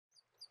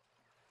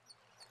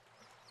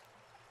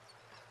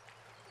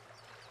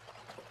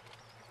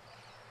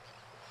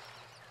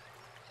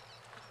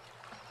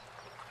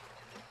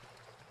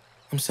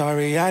I'm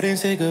sorry I didn't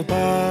say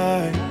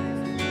goodbye.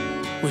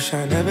 Wish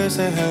I never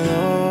said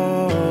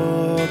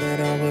hello.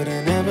 Then I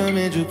would've never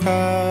made you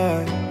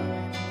cry.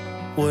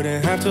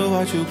 Wouldn't have to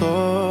watch you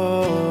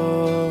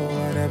go.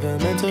 I never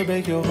meant to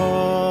break your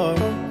heart.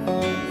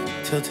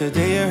 Till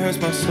today it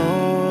hurts my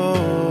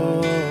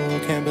soul.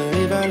 Can't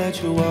believe I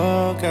let you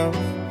walk out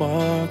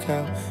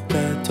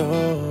that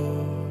door.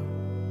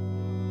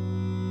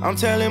 I'm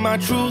telling my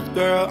truth,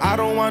 girl, I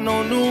don't want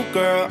no new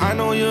girl. I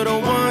know you're the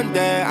one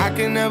that I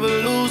can never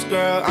lose,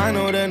 girl. I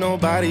know that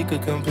nobody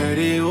could compare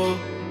to you.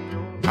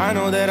 I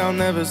know that I'll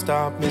never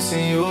stop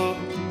missing you.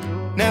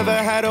 Never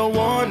had a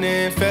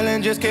warning, fell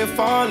and just kept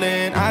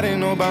falling. I didn't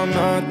know about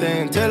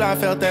nothing till I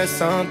felt that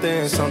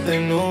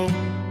something new.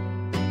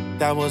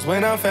 That was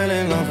when I fell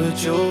in love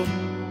with you.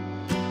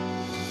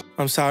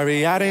 I'm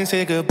sorry I didn't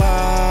say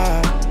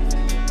goodbye.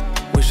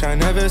 Wish I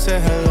never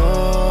said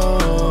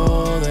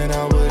hello. Then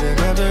I would've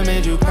never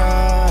made you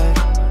cry.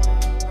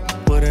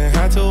 Wouldn't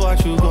have to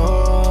watch you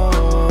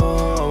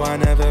go. I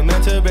never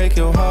meant to break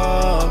your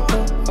heart.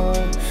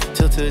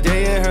 Till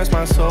today it hurts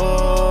my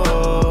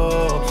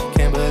soul.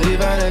 Can't believe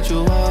I let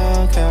you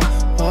walk out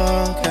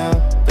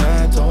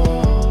that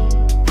door.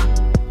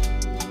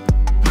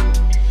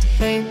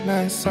 Late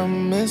nights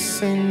I'm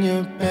missing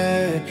your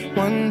bed.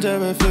 Wonder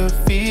if you're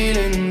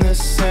feeling the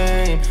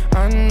same.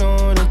 I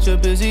know that you're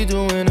busy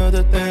doing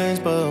other things,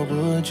 but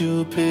would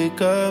you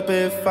pick up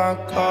if I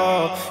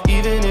call?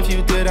 Even if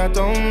you did, I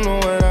don't know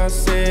what I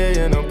say.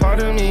 And a part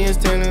of me is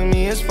telling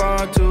me it's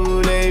far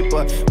too late.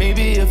 But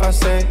maybe if I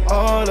say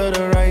all of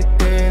the right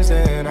things,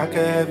 then I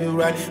could have you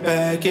right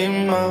back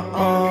in my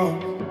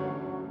arms.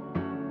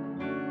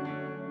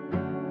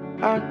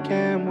 I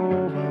can't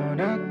move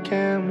on, I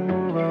can't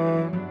move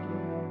on.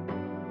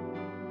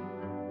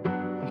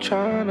 I'm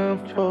trying to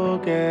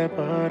forget,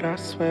 but I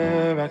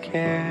swear I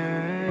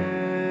can't.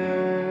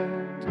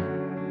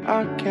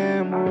 I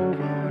can't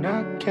move on,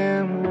 I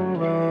can't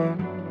move on.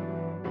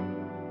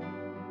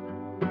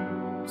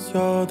 'Cause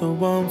you're the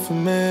one for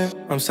me.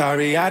 I'm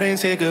sorry I didn't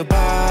say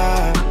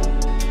goodbye.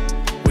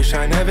 Wish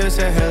I never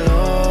said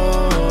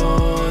hello.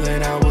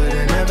 Then I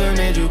would've never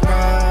made you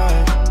cry.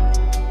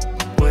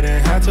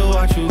 Wouldn't have to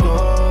watch you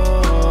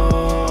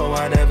go.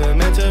 I never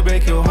meant to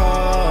break your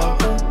heart.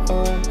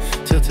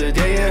 Till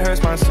today it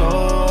hurts my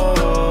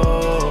soul.